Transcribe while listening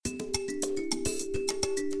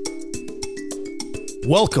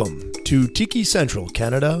Welcome to Tiki Central,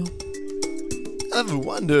 Canada. Ever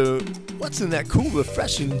wonder what's in that cool,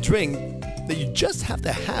 refreshing drink that you just have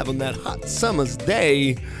to have on that hot summer's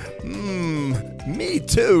day? Me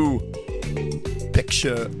too.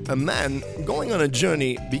 Picture a man going on a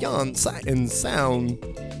journey beyond sight and sound.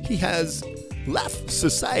 He has left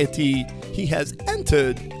society. He has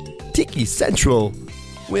entered Tiki Central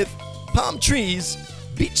with palm trees,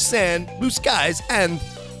 beach sand, blue skies, and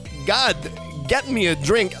God, get me a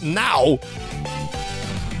drink now.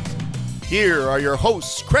 Here are your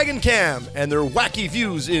hosts, Craig and Cam, and their wacky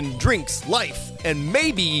views in drinks, life, and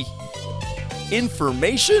maybe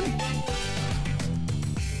information.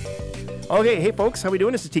 Okay, hey folks, how we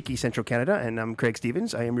doing? This is Tiki Central Canada, and I'm Craig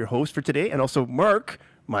Stevens. I am your host for today, and also Mark,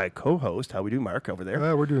 my co-host. How we do, Mark, over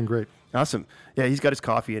there? We're doing great. Awesome. Yeah, he's got his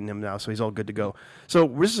coffee in him now, so he's all good to go. So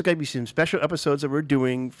this is going to be some special episodes that we're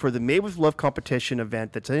doing for the Made with Love competition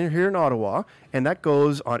event that's here in Ottawa, and that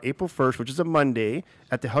goes on April 1st, which is a Monday,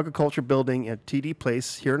 at the Agriculture Building at TD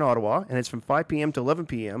Place here in Ottawa, and it's from 5 p.m. to 11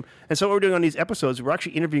 p.m. And so what we're doing on these episodes, we're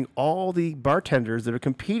actually interviewing all the bartenders that are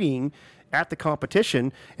competing at the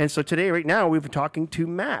competition. And so today, right now, we've been talking to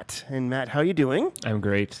Matt. And Matt, how you doing? I'm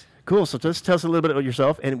great. Cool. So just tell us a little bit about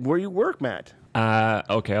yourself and where you work, Matt.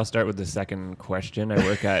 Okay, I'll start with the second question. I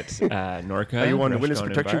work at Norca. Are you on the Witness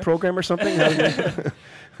Protection Program or something?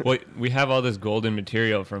 Well, we have all this golden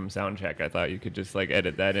material from Soundcheck. I thought you could just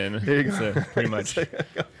edit that in. There you go. So pretty much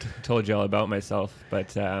told you all about myself. But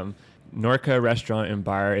Norca Restaurant and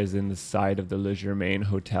Bar is in the side of the Le Germain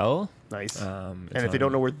Hotel. Nice. And if they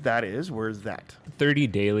don't know where that is, where's that? 30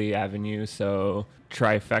 Daly Avenue, so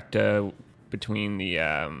trifecta between the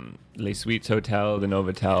Les Suites Hotel, the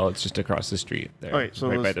Novotel. It's just across the street there, right, so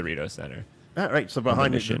right by the Rideau Center. Right, so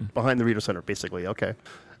behind the Rideau Center, basically. Okay.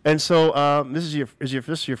 And so this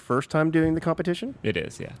is your first time doing the competition? It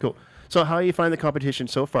is, yeah. Cool. So how do you find the competition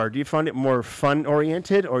so far? Do you find it more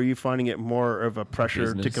fun-oriented, or are you finding it more of a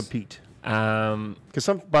pressure to compete? Because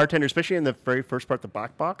some bartenders, especially in the very first part, the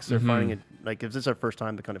black box, they're finding it, like, if this is our first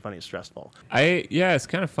time, they're kind of finding it stressful. It's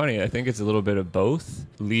kind of funny. I think it's a little bit of both.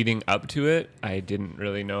 Leading up to it, I didn't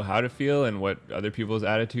really know how to feel and what other people's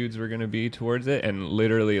attitudes were going to be towards it. And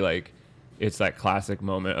literally, it's that classic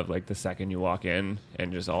moment of, the second you walk in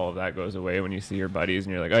and just all of that goes away when you see your buddies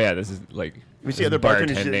and you're like, oh, yeah, this is, we see other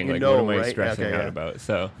bartenders, bartending. What am I stressing out about?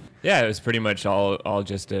 So, yeah, it was pretty much all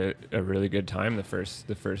just a really good time the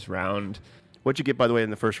first round. What'd you get, by the way,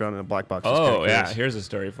 in the first round in the black box? Oh, yeah, here's a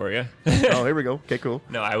story for you. Oh, here we go. Okay, cool.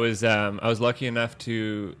 No, I was lucky enough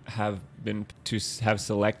to have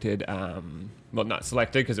selected, well, not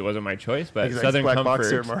selected because it wasn't my choice, but Southern black Comfort box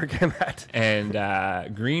there, Mark.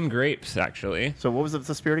 and Green Grapes, actually. So what was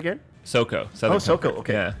the spirit again? SoCo. SoCo,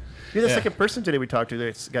 okay. Yeah. You're the second person today we talked to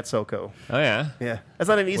that's got SoCo. Oh, yeah? Yeah. That's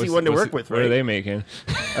not an easy one to work with, right? What are they making?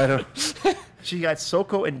 I don't know. She got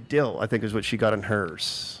SoCo and Dill, I think is what she got in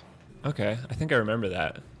hers. Okay. I think I remember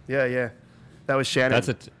that. Yeah. That was Shannon.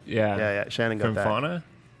 Yeah, Shannon got from that. Fauna?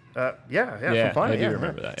 Yeah, from Fauna. I do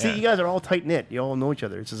remember that. See, you guys are all tight-knit. You all know each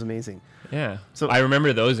other. It's just amazing. Yeah. So I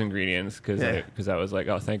remember those ingredients because I was like,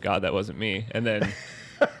 oh, thank God that wasn't me. And then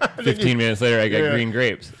 15 minutes later, I got Green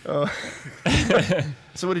Grapes. Oh.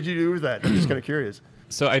 So what did you do with that? I'm just kind of curious.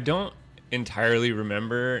 So I don't entirely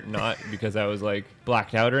remember, not because I was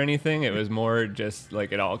blacked out or anything. It was more just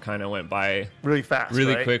it all kind of went by really fast,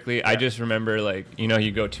 really quickly. Yeah. I just remember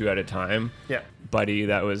you go two at a time. Yeah. Buddy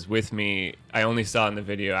that was with me, I only saw in the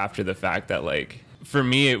video after the fact that for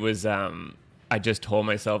me it was I just told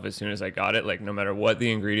myself as soon as I got it, no matter what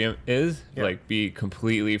the ingredient is, be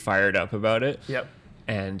completely fired up about it. Yep.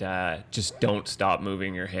 And just don't stop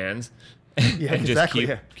moving your hands. Yeah, and exactly.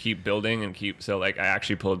 Just keep building and so I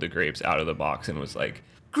actually pulled the grapes out of the box and was like,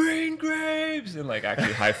 Green Grapes, and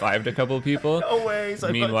actually high-fived a couple of people. No way.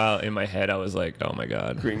 Meanwhile, in my head, I was like, oh my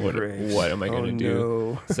God, what am I going to do?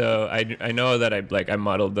 No. So I know that I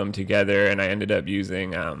muddled them together and I ended up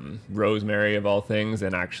using rosemary of all things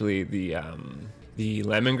and actually the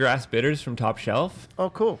lemongrass bitters from Top Shelf.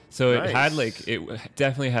 Oh, cool. So nice. It had it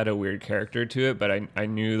definitely had a weird character to it, but I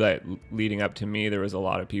knew that leading up to me, there was a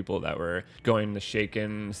lot of people that were going the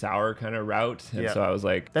shaken sour kind of route. And so I was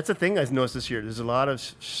like... That's the thing I've noticed this year. There's a lot of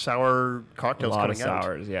sour cocktails coming out. A lot of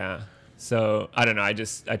sours, yeah. So I don't know. I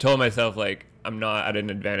told myself I'm not at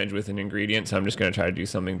an advantage with an ingredient, so I'm just going to try to do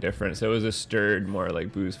something different. So it was a stirred, more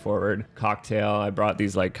booze forward cocktail. I brought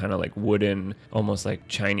these kind of wooden, almost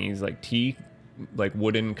Chinese tea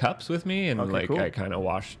wooden cups with me, and cool. I kind of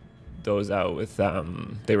washed those out with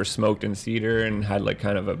they were smoked in cedar and had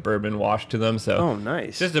kind of a bourbon wash to them. So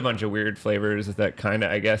nice. Just a bunch of weird flavors that kind of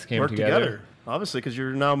I guess came together. Obviously, because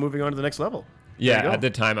you're now moving on to the next level. There you go. At the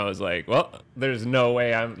time I was like, well, there's no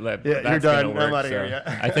way that's you're gonna done. work. I'm outta here,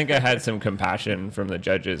 yeah. I think I had some compassion from the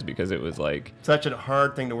judges because it was like Such a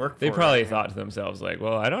hard thing to work for. they probably right? thought to themselves like,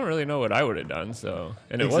 well, I don't really know what I would have done, so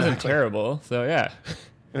and it wasn't Exactly. terrible, so yeah,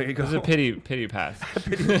 There you it go. was a pity pass.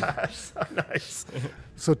 Pity pass. Nice.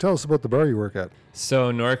 So tell us about the bar you work at.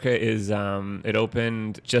 So Norca is it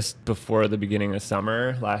opened just before the beginning of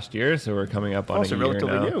summer last year, so we're coming up on Oh, a so year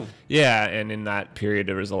relatively now. new. Yeah, and in that period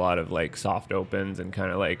there was a lot of like soft opens and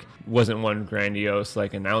kind of like wasn't one grandiose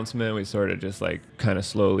like announcement. We sort of just like kind of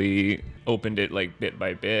slowly opened it like bit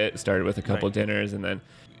by bit. Started with a couple Right. dinners and then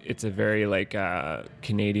it's a very like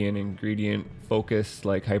Canadian ingredient focused,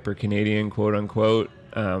 like hyper Canadian quote unquote.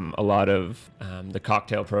 A lot of the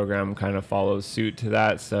cocktail program kind of follows suit to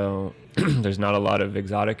that. So there's not a lot of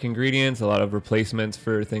exotic ingredients, a lot of replacements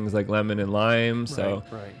for things like lemon and lime. So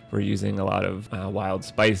Right. we're using a lot of wild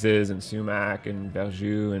spices and sumac and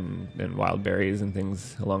verjus and wild berries and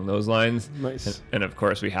things along those lines. Nice. And of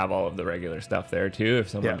course, we have all of the regular stuff there too if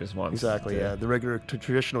someone Yeah, just wants exactly. to- Yeah, the regular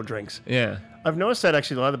traditional drinks. Yeah. I've noticed that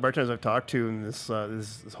actually a lot of the bartenders I've talked to in this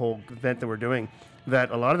whole event that we're doing,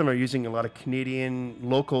 that a lot of them are using a lot of Canadian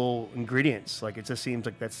local ingredients. Like it just seems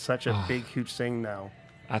like that's such a big, huge thing now.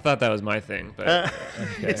 I thought that was my thing, but okay,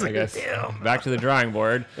 It's I like, guess damn. back to the drawing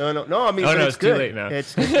board. No. I mean, Oh, but no, it's it's too good. late now.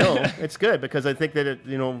 It's no, it's good because I think that it,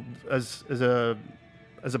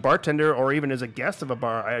 as a bartender or even as a guest of a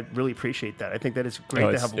bar, I really appreciate that. I think that it's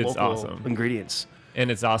great to have it's local awesome. ingredients. And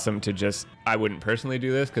it's awesome to just, I wouldn't personally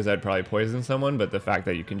do this because I'd probably poison someone, but the fact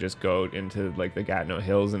that you can just go into like the Gatineau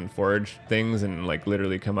Hills and forage things and like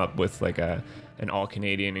literally come up with like an all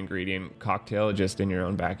Canadian ingredient cocktail just in your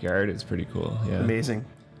own backyard is pretty cool. Yeah. Amazing.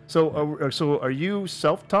 So are you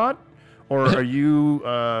self-taught, or are you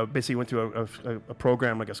basically went through a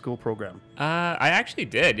program, like a school program? I actually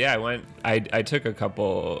did. Yeah, I took a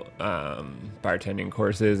couple bartending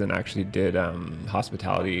courses and actually did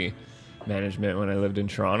hospitality management when I lived in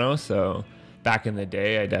Toronto. So back in the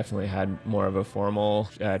day, I definitely had more of a formal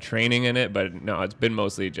training in it. But no, it's been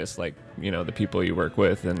mostly just like, the people you work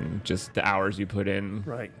with and just the hours you put in.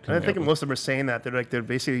 Right. And I coming think up with- most of them are saying that they're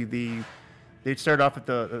basically they'd start off at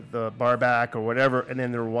the bar back or whatever, and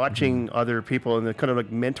then they're watching other people and they're kind of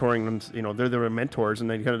like mentoring them. They're their mentors, and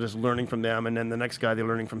they kind of just learning from them, and then the next guy they're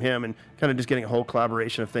learning from him, and kind of just getting a whole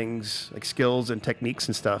collaboration of things like skills and techniques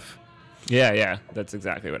and stuff. Yeah, that's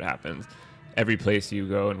exactly what happens. Every place you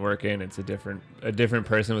go and work in, it's a different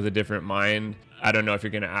person with a different mind. I don't know if you're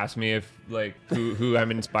going to ask me if like who I'm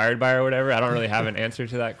inspired by or whatever. I don't really have an answer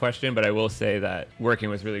to that question, but I will say that working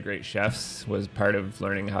with really great chefs was part of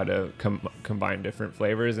learning how to combine different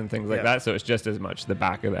flavors and things like Yeah. that. So it's just as much the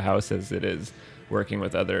back of the house as it is working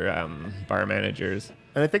with other bar managers.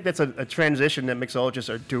 And I think that's a transition that mixologists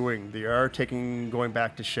are doing. They are going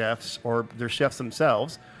back to chefs, or they're chefs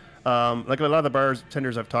themselves. Like a lot of the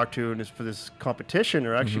bartenders I've talked to, and for this competition,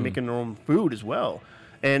 are actually making their own food as well.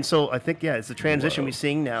 And so I think, it's the transition we're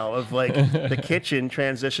seeing now of like the kitchen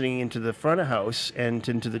transitioning into the front of house and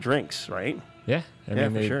into the drinks, right? Yeah, I Yeah,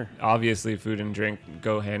 mean, for sure. Obviously, food and drink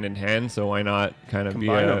go hand in hand, so why not kind of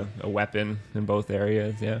Combine be 'em. a weapon in both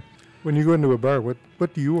areas? Yeah. When you go into a bar, what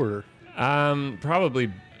do you order?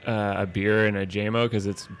 Probably a beer and a JMO because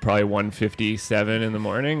it's probably 1:57 in the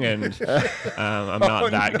morning, and I'm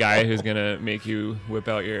not that guy who's gonna make you whip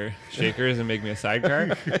out your shakers and make me a sidecar.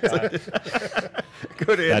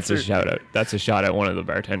 Good answer. That's a shout out. That's a shot at one of the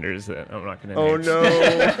bartenders that I'm not gonna. Oh name. no!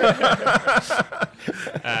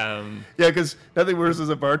 Yeah, because nothing worse as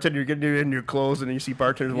a bartender. You're getting in your clothes and you see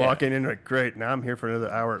bartenders Yeah. walking in. Like, great, now I'm here for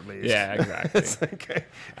another hour at least. Yeah, exactly. It's okay.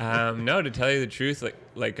 No, to tell you the truth,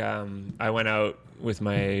 I went out with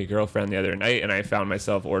my girlfriend the other night and I found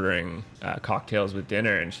myself ordering cocktails with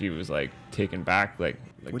dinner, and she was like taken back, like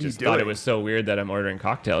What are you just thought it doing? was so weird that I'm ordering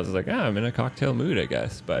cocktails. I was like, I'm in a cocktail mood, I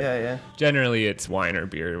guess. But Yeah. generally it's wine or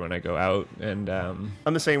beer when I go out, and I'm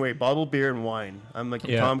the same way. Bottled beer and wine. I'm like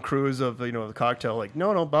the Yeah. Tom Cruise of the cocktail. Like,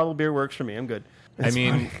 no, bottled beer works for me. I'm good. I It's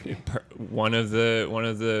mean, fine. one of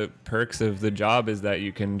the perks of the job is that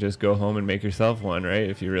you can just go home and make yourself one, right?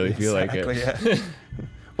 If you really feel like it. Exactly, yeah.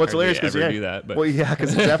 Well, it's Hardly hilarious because ever do that, but- well, yeah,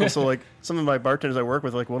 because exactly. So like some of my bartenders I work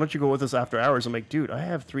with, like, why don't you go with us after hours? I'm like, dude, I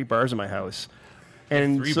have 3 bars in my house.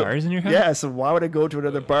 And Three bars in your house? Yeah. So why would I go to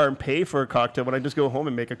another bar and pay for a cocktail when I just go home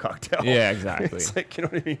and make a cocktail? Yeah, exactly. It's like, you know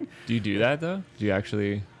what I mean? Do you do that though? Do you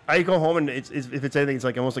actually? I go home and if it's anything, it's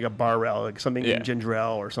like almost like a bar ale, like something Yeah. in ginger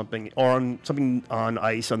ale or something, or something on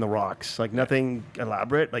ice on the rocks, like nothing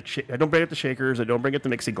elaborate. Like I don't bring up the shakers, I don't bring up the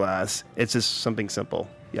mixing glass. It's just something simple.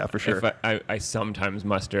 Yeah, for sure. If I sometimes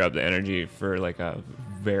muster up the energy for like a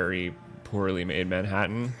very poorly made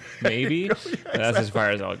Manhattan, maybe. That's as far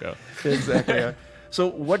as I'll go. Exactly. Yeah. So,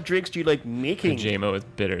 what drinks do you like making? JMO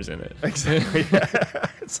with bitters in it. Exactly. Yeah.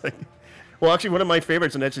 It's like, well, actually, one of my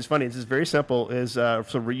favorites, and that's just funny. It's just very simple. Is so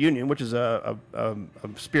Reunion, which is a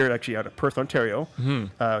spirit actually out of Perth, Ontario,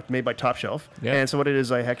 made by Top Shelf. Yeah. And so what it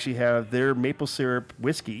is, I actually have their maple syrup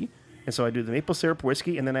whiskey, and so I do the maple syrup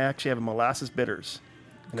whiskey, and then I actually have a molasses bitters,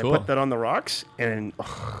 and Cool. I put that on the rocks, and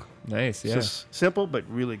Nice, it's yeah. just simple but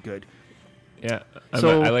really good. Yeah,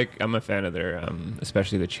 So- I'm a fan of their,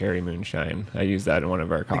 especially the cherry moonshine. I use that in one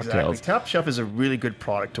of our Exactly. cocktails. Top Shelf is a really good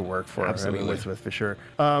product to work for. Absolutely. I mean, with for sure.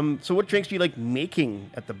 So what drinks do you like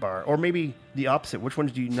making at the bar, or maybe the opposite? Which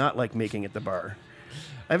ones do you not like making at the bar?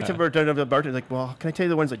 I haven't ever done it at the bar. Like, well, can I tell you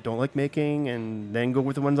the ones I don't like making, and then go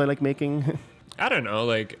with the ones I like making? I don't know.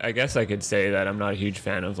 Like, I guess I could say that I'm not a huge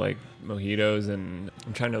fan of like mojitos, and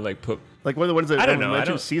I'm trying to like put Like one of the ones that I don't know, I mentioned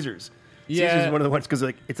don't- Caesars. Yeah. Caesars is one of the ones because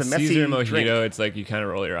like it's a messy Caesar mojito. drink. It's like you kind of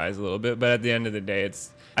roll your eyes a little bit, but at the end of the day,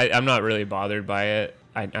 I'm not really bothered by it.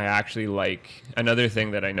 I actually like another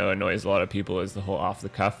thing that I know annoys a lot of people is the whole off the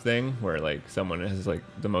cuff thing, where like someone has like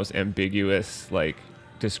the most ambiguous like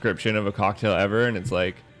description of a cocktail ever, and it's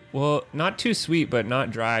like, well, not too sweet, but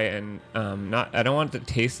not dry, and not. I don't want to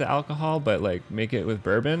taste the alcohol, but like make it with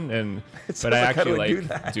bourbon, and It but I sounds like how actually do I do like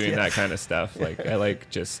that? doing Yeah. that kind of stuff. Like I like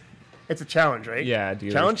just. It's a challenge, right? Yeah,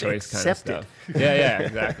 dealer's challenge choice kind of accepted. stuff. Yeah,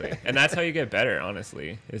 exactly. And that's how you get better,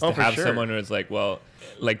 honestly, is Oh, to for have sure. someone who's like, well,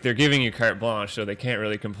 like they're giving you carte blanche, so they can't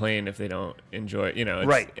really complain if they don't enjoy it. You know,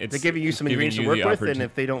 Right. They're giving you some giving ingredients to you work the with, and opportun-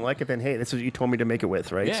 if they don't like it, then hey, this is what you told me to make it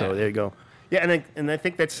with, right? So Yeah. there you go. Yeah, and I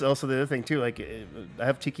think that's also the other thing too. Like I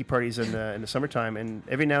have tiki parties in the summertime, and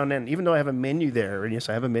every now and then, even though I have a menu there, and yes,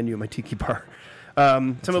 I have a menu in my tiki bar.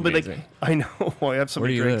 Someone will be like, amazing. I know, well, I have so Where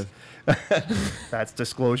many do you drinks. That's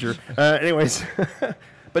disclosure. Anyways,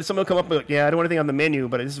 but someone will come up and be like, yeah, I don't want anything on the menu,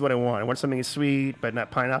 but this is what I want. I want something that's sweet, but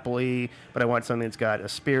not pineapple-y, but I want something that's got a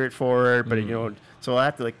spirit for it. But, you know, so I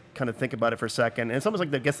have to, like, kind of think about it for a second. And it's almost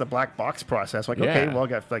like that gets the black box process. Like, okay, Yeah. well, I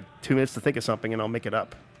got, like, 2 minutes to think of something, and I'll make it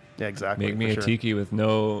up. Yeah, exactly. Make me for a sure. tiki with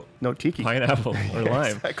no No tiki. pineapple or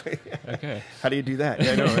lime. Exactly. Okay. How do you do that?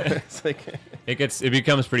 Yeah, I know. It's like, It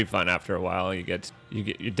becomes pretty fun after a while. You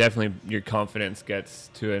definitely, your confidence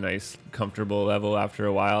gets to a nice comfortable level after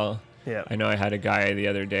a while. Yeah. I know I had a guy the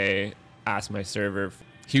other day ask my server,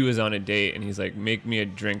 he was on a date and he's like, make me a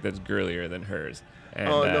drink that's girlier than hers. And,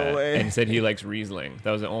 Oh, no way. And he said he likes Riesling.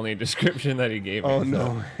 That was the only description that he gave me. oh, So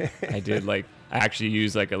no. I actually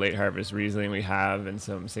used like a late harvest Riesling we have and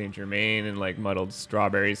some Saint Germain and like muddled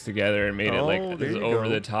strawberries together and made it Oh, like there this you over go.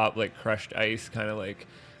 the top, like crushed ice, kind of like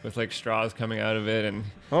with like straws coming out of it,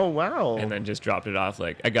 Oh, wow. and then just dropped it off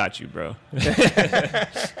like, I got you, bro.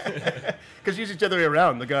 Because usually it's the other way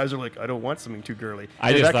around. The guys are like, I don't want something too girly.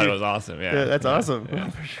 I And just it's thought it actually- was awesome. Yeah, Yeah, that's awesome. yeah.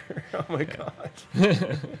 For sure. Oh, my God.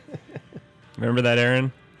 Remember that,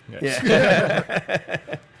 Aaron? Yeah.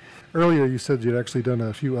 Earlier, you said you'd actually done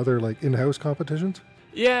a few other like in-house competitions.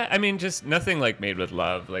 Yeah, I mean, just nothing like made with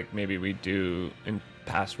love. Like maybe we do in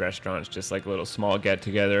past restaurants, just like a little small get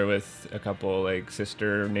together with a couple like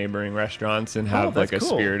sister neighboring restaurants and have like that's a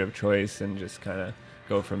cool. spirit of choice and just kind of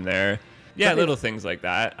go from there. Yeah, little things like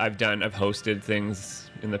that. I've hosted things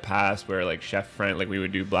in the past where like chef friend, like we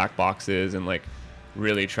would do black boxes and like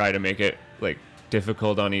really try to make it like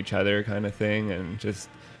difficult on each other kind of thing, and just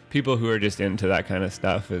people who are just into that kind of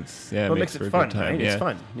stuff. It's Well, it makes for it a fun, good time. right? Yeah. It's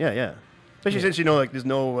fun. Yeah, yeah. Especially since you know, like, there's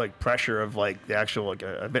no like pressure of like the actual like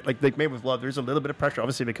a bit like Made with Love. There's a little bit of pressure,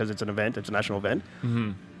 obviously, because it's an event, it's a national event.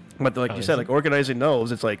 Mm-hmm. But like you said, like organizing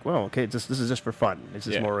those, it's like, well, okay, this is just for fun. It's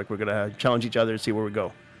just Yeah. more like we're gonna challenge each other and see where we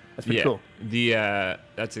go. That's pretty cool. Yeah,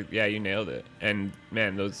 you nailed it. And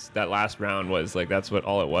man, that last round was like that's what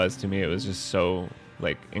all it was to me. It was just so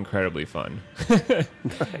like incredibly fun.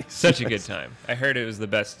 Such a good time. I heard it was the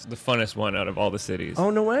funnest one out of all the cities. Oh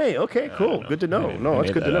no way. Okay, I cool. don't know. Good to I know. didn't- No, I that's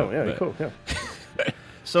made good to that know. up, Yeah, but- cool. Yeah.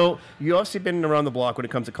 So you obviously been around the block when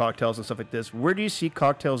it comes to cocktails and stuff like this. Where do you see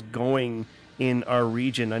cocktails going in our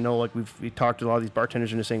region? I know like we talked to a lot of these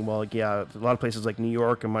bartenders and they're saying, well, like, yeah, a lot of places like New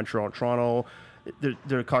York and Montreal and Toronto,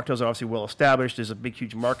 their cocktails are obviously well established. There's a big,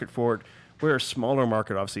 huge market for it. We're a smaller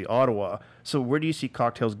market, obviously, Ottawa. So where do you see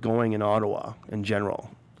cocktails going in Ottawa in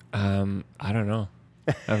general? I don't know.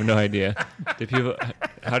 I have no idea.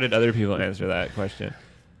 How did other people answer that question?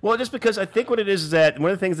 Well, just because I think what it is that one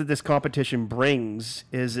of the things that this competition brings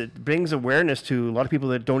is it brings awareness to a lot of people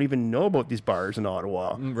that don't even know about these bars in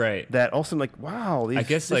Ottawa. Right. That also like, wow, these, I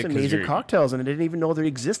guess, these like, 'cause amazing you're- cocktails, and I didn't even know they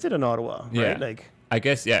existed in Ottawa. Yeah. Right? Like, I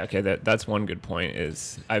guess, yeah, okay, that's one good point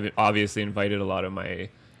is I've obviously invited a lot of my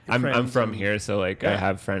I'm friends from and here, so like Yeah. I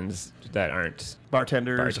have friends that aren't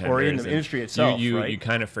bartenders or in the and industry itself, you right? you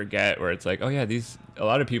kind of forget where it's like, oh yeah, a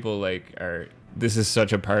lot of people like are. This is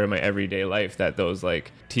such a part of my everyday life that those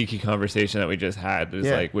like tiki conversation that we just had is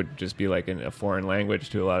Yeah. like would just be like in a foreign language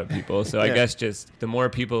to a lot of people. So I Yeah. guess just the more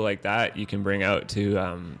people like that you can bring out to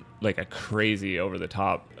like a crazy over the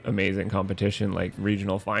top amazing competition like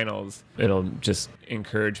regional finals, it'll just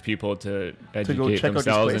encourage people to educate check out these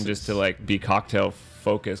themselves and places. just to like be cocktail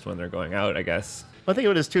focused when they're going out, I guess. I think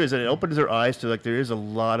what it is too is that it opens their eyes to like there is a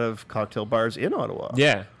lot of cocktail bars in Ottawa.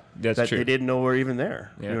 Yeah, that's that true. they didn't know were even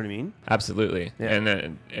there. You Yeah. know what I mean? Absolutely. Yeah.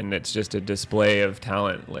 And it's just a display of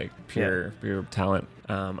talent, like pure talent.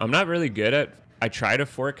 I'm not really good at. I try to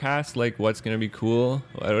forecast like what's gonna be cool.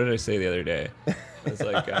 What did I say the other day? It's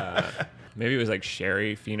like maybe it was like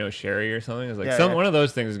Fino Sherry or something. It's like Yeah, yeah. one of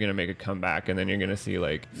those things is gonna make a comeback, and then you're gonna see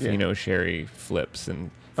like Yeah. Fino Sherry flips and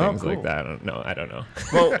Oh, things like cool. that. I don't know.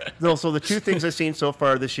 Well, no, so the two things I've seen so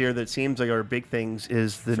far this year that seems like are big things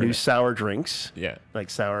is the new sour drinks. Yeah. Like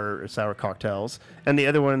sour cocktails. And the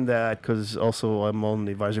other one that, because also I'm on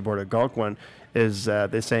the advisory board at Algonquin, is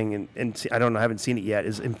they're saying, and I don't know, I haven't seen it yet,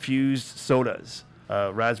 is infused sodas.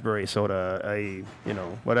 Raspberry soda,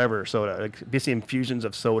 whatever soda, like basically infusions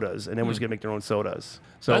of sodas, and everyone's gonna make their own sodas.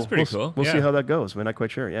 So That's pretty we'll, cool. We'll see Yeah. how that goes. We're not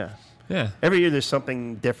quite sure. Yeah. Yeah. Every year there's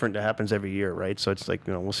something different that happens every year, right? So it's like,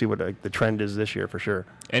 we'll see what the trend is this year for sure.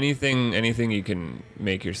 Anything you can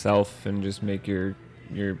make yourself and just make your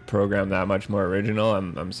program that much more original,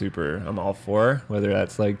 I'm all for, whether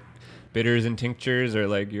that's like bitters and tinctures or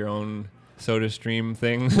like your own soda stream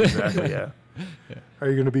thing. Exactly. Yeah. Are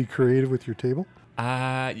you going to be creative with your table?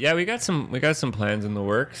 Yeah, we got some plans in the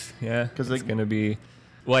works. Yeah, 'Cause, it's like- gonna be.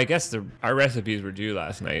 Well, I guess our recipes were due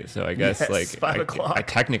last night, so I guess Yes, like 5 o'clock. I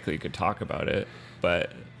technically could talk about it,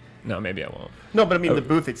 but no, maybe I won't. No, but I mean the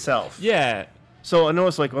booth itself. Yeah, So I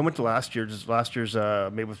noticed, like, I went to last year's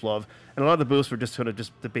Made with Love, and a lot of the booths were just sort of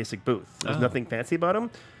just the basic booth. There's Oh. nothing fancy about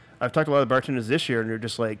them. I've talked to a lot of bartenders this year, and they're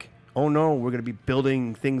just like, oh no, we're going to be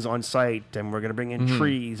building things on site, and we're going to bring in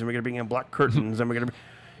trees, and we're going to bring in black curtains, and we're going to,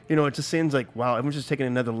 it just seems like, wow, everyone's just taking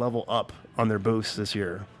another level up on their booths this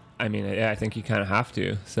year. I mean, yeah, I think you kind of have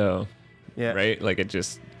to. So, Yeah. right, like you're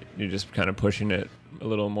just kind of pushing it a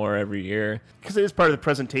little more every year. Because it is part of the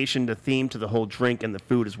presentation, the theme to the whole drink and the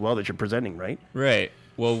food as well that you're presenting, right? Right.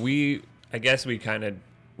 Well, I guess we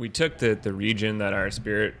took the region that our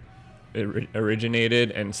spirit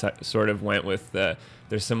originated and sort of went with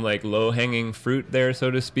there's some like low hanging fruit there,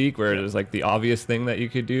 so to speak, where there's like the obvious thing that you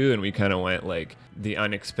could do, and we kind of went like the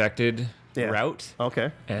unexpected route.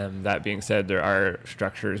 Okay. And that being said, there are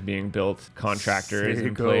structures being built, contractors There you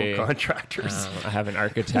in go, play. contractors. I have an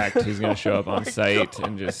architect who's going to show up on site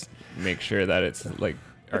and just make sure that it's like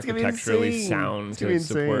That's gonna be architecturally insane. sound It's gonna to be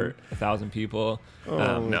insane. support 1,000 people.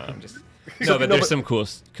 Oh. No, I'm just. So- No, but no, there's but- some cool.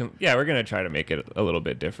 Yeah, we're gonna try to make it a little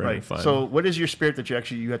bit different and Right. fun. So what is your spirit that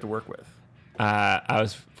you have to work with? I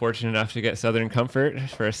was fortunate enough to get Southern Comfort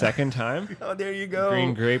for a second time. Oh, there you go.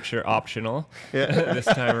 Green grapes are optional Yeah. this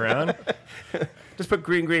time around. Just put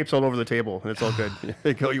green grapes all over the table, and it's all good. There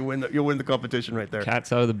you go. You'll win the competition right there.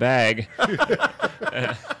 Cat's out of the bag.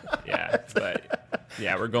 Yeah, but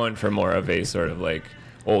yeah, we're going for more of a sort of like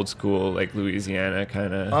old school, like Louisiana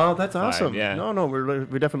kind of. Oh, that's awesome. Yeah. No, we're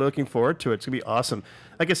definitely looking forward to it. It's going to be awesome.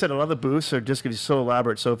 Like I said, a lot of the booths are just going to be so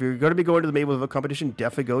elaborate. So if you're going to be going to the Made with Love competition,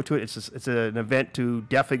 definitely go to it. It's an event to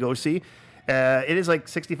definitely go see. It is like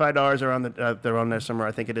 $65 around there somewhere.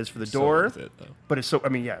 I think it is for the So door. worth it, though. But it's so, I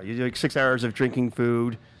mean, yeah, you do like 6 hours of drinking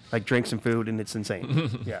food, like drinks and food, and it's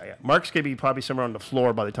insane. Yeah. Mark's going to be probably somewhere on the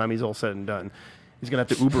floor by the time he's all said and done. He's going to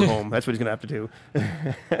have to Uber home. That's what he's going to have to do.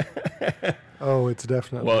 Oh, it's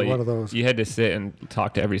definitely Well, one of those. you had to sit and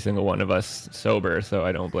talk to every single one of us sober, so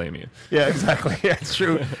I don't blame you. Yeah, exactly. Yeah, it's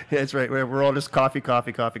true. Yeah, that's right. We're all just coffee.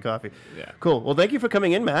 Yeah. Cool. Well, thank you for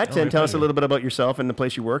coming in, Matt, my and tell us a pleasure. little bit about yourself and the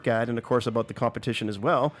place you work at, and of course about the competition as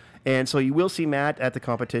well. And so you will see Matt at the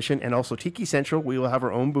competition, and also Tiki Central. We will have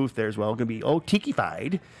our own booth there as well. Going to be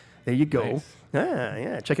Tiki-fied. There you go. Nice.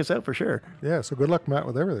 Yeah. Check us out for sure. Yeah, so good luck, Matt,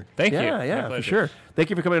 with everything. Thank you. My Yeah, for pleasure. sure.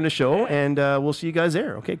 Thank you for coming on the show, and we'll see you guys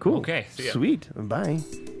there. Okay, cool. Okay, see ya. Sweet. Bye.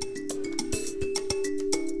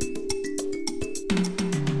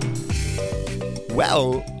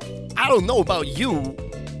 Well, I don't know about you,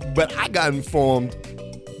 but I got informed.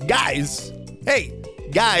 Guys, hey,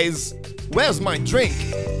 guys, where's my drink?